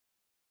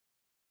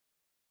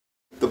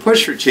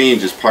push for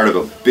change is part of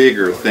a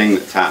bigger thing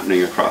that's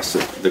happening across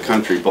the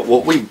country, but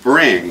what we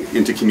bring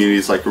into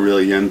communities like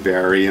Orillia and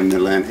Barrie and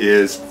Midland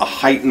is a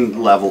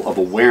heightened level of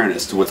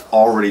awareness to what's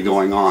already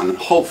going on, and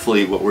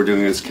hopefully what we're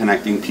doing is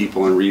connecting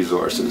people and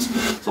resources.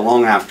 So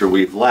long after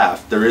we've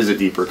left, there is a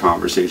deeper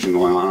conversation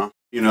going on.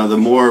 You know, the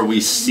more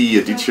we see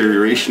a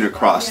deterioration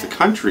across the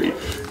country,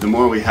 the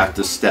more we have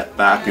to step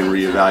back and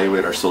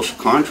reevaluate our social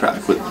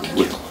contract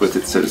with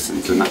its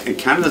citizens. And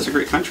Canada's a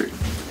great country.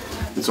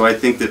 And so I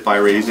think that by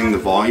raising the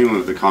volume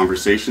of the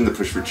conversation, the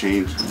push for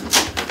change,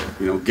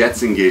 you know,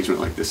 gets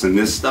engagement like this. And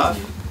this stuff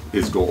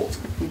is gold.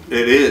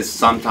 It is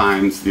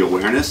sometimes the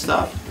awareness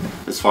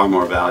stuff is far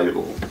more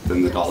valuable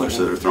than the dollars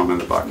that are thrown in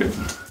the bucket.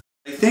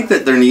 I think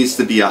that there needs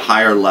to be a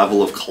higher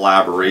level of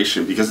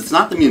collaboration, because it's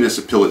not the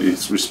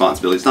municipality's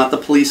responsibility, it's not the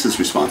police's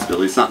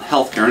responsibility, it's not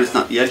healthcare, and it's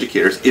not the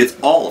educators, it's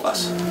all of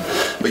us.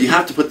 But you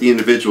have to put the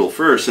individual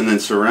first and then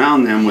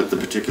surround them with the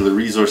particular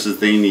resources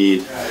they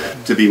need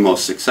to be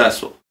most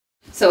successful.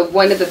 So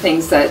one of the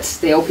things that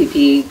the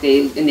OPP,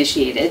 they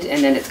initiated,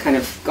 and then it's kind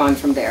of gone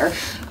from there,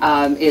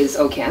 is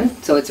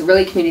OCAN. So it's a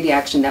really community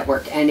action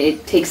network, and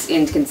it takes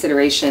into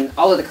consideration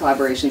all of the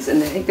collaborations.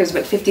 And I think there's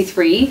about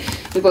 53,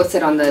 we both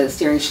sit on the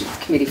steering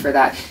committee for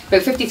that,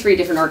 about 53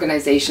 different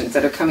organizations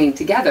that are coming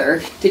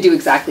together to do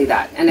exactly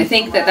that. And I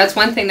think that that's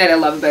one thing that I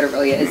love about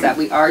Orillia, is that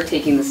we are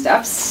taking the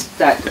steps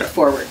that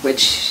forward,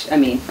 which, I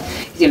mean,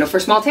 you know, for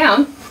a small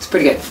town, it's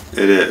pretty good.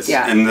 It is.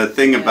 Yeah. And the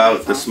thing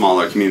about the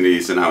smaller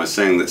communities, and I was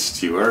saying this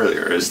to you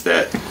earlier, is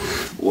that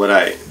what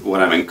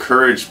I'm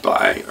encouraged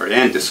by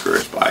and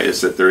discouraged by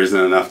is that there isn't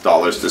enough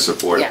dollars to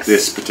support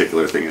this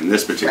particular thing and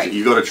this particular.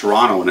 You go to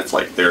Toronto and it's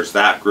like there's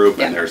that group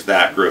and there's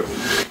that group.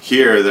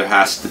 Here there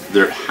has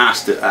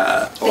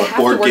to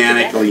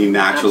organically,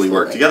 naturally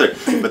work together.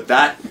 But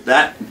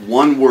that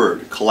one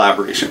word,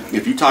 collaboration.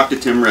 If you talk to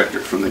Tim Richter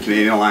from the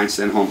Canadian Alliance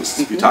to End Homelessness,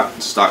 if you talk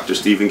to Dr.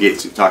 Stephen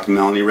Gates, if you talk to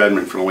Melanie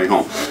Redmond from Away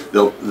Home,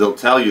 they'll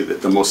tell you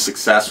that the most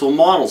successful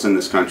models in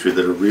this country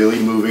that are really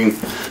moving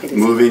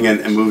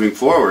and moving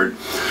forward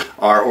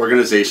are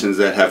organizations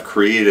that have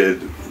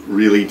created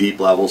really deep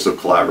levels of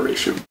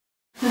collaboration.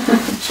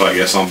 So I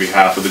guess on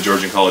behalf of the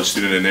Georgian College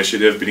Student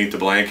Initiative Beneath the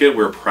Blanket,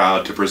 we're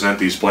proud to present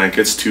these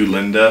blankets to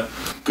Linda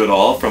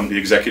Goodall, from the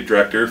Executive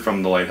Director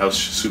from the Lighthouse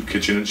Soup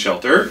Kitchen and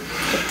Shelter.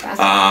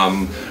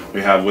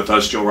 We have with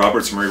us Joe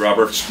Roberts and Marie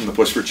Roberts from the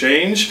Push for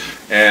Change,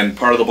 and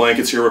part of the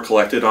blankets here were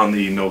collected on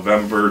the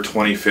November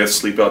 25th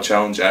Sleep Out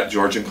Challenge at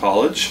Georgian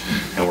College,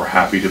 and we're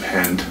happy to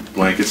hand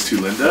blankets to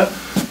Linda.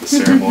 The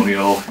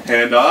ceremonial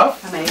handoff.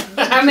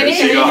 How many?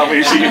 She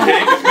can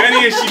take as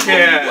many as she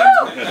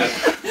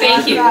can.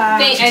 Thank you.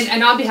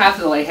 And on behalf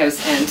of the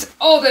Lighthouse and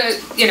all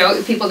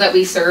the people that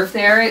we serve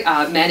there,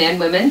 men and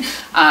women,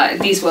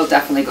 these will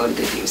definitely go to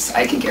good use.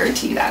 I can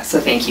guarantee you that. So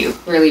thank you.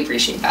 Really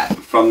appreciate that.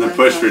 From the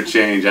Push for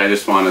Change, I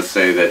just want to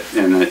say that,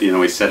 and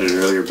we said it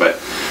earlier, but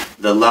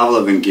the level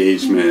of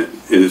engagement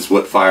is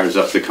what fires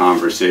up the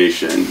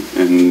conversation,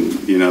 and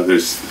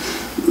there's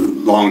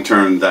long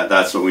term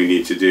that's what we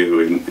need to do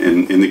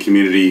in the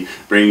community,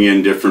 bringing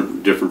in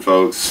different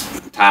folks,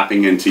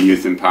 tapping into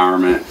youth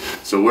empowerment.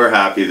 So we're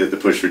happy that the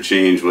Push for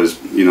Change was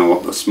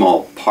a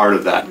small part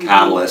of that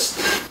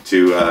catalyst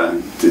to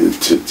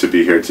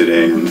be here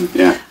today. And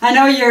I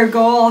know your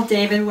goal,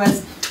 David,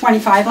 was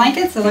 25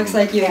 blankets. It looks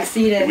like you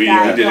exceeded we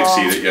that did goal.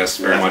 Exceed it, yes,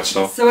 very much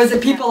so. So is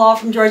it people all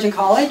from Georgian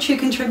College who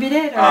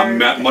contributed? Or?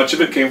 Much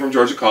of it came from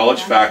Georgian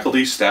College,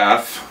 faculty,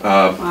 staff,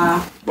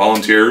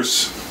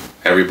 volunteers,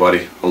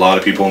 everybody. A lot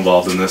of people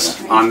involved in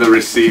this. On the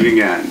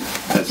receiving end,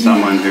 as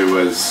someone who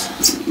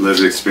has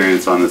lived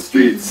experience on the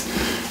streets,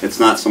 it's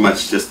not so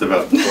much just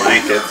about the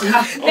blankets.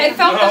 It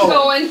felt us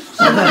going.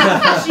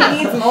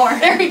 She needs more.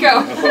 There we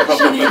go.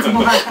 She needs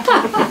more.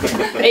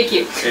 Thank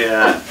you.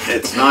 Yeah,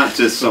 it's not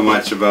just so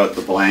much about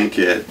the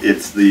blanket.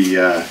 It's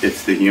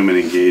the human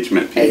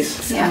engagement piece.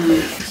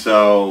 Exactly.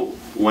 So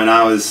when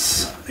I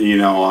was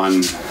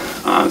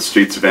on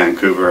streets of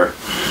Vancouver,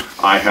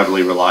 I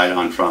heavily relied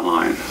on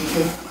Frontline,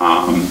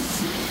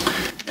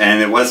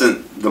 and it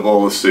wasn't the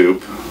bowl of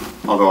soup,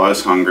 although I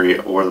was hungry,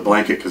 or the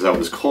blanket because I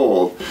was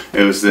cold.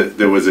 It was that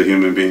there was a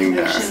human being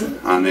there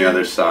on the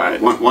other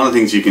side. One of the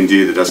things you can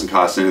do that doesn't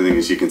cost anything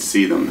is you can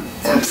see them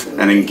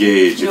and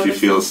engage if you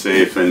feel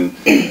safe, and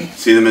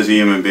see them as a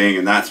human being.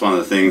 And that's one of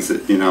the things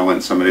that when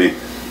somebody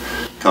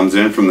comes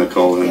in from the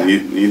cold and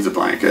needs a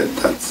blanket.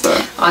 That's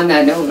on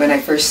that note, when I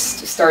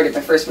first started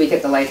my first week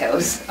at the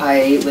Lighthouse,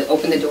 I would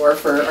open the door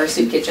for our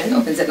soup kitchen.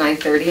 Opens at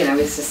 9:30, and I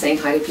was just saying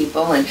hi to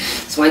people. And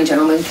this one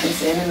gentleman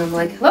comes in, and I'm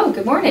like, "Hello,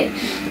 good morning."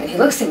 And he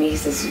looks at me. He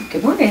says,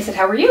 "Good morning." I said,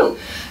 "How are you?"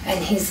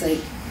 And he's like,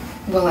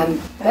 "Well, I'm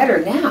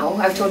better now."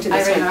 I've told you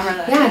this. I remember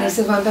that. Yeah, and he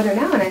said, "Well, I'm better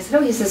now." And I said,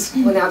 "Oh," he says,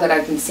 "Well, now that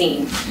I've been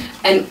seen,"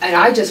 and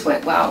I just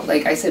went, "Wow!"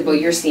 Like I said, "Well,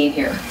 you're seen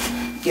here."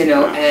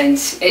 And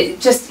it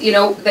just,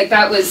 like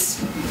that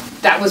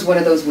was one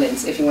of those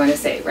wins, if you want to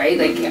say, right?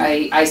 Like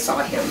I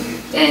saw him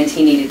and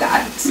he needed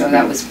that. So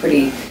that was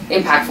pretty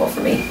impactful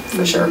for me,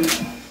 for sure.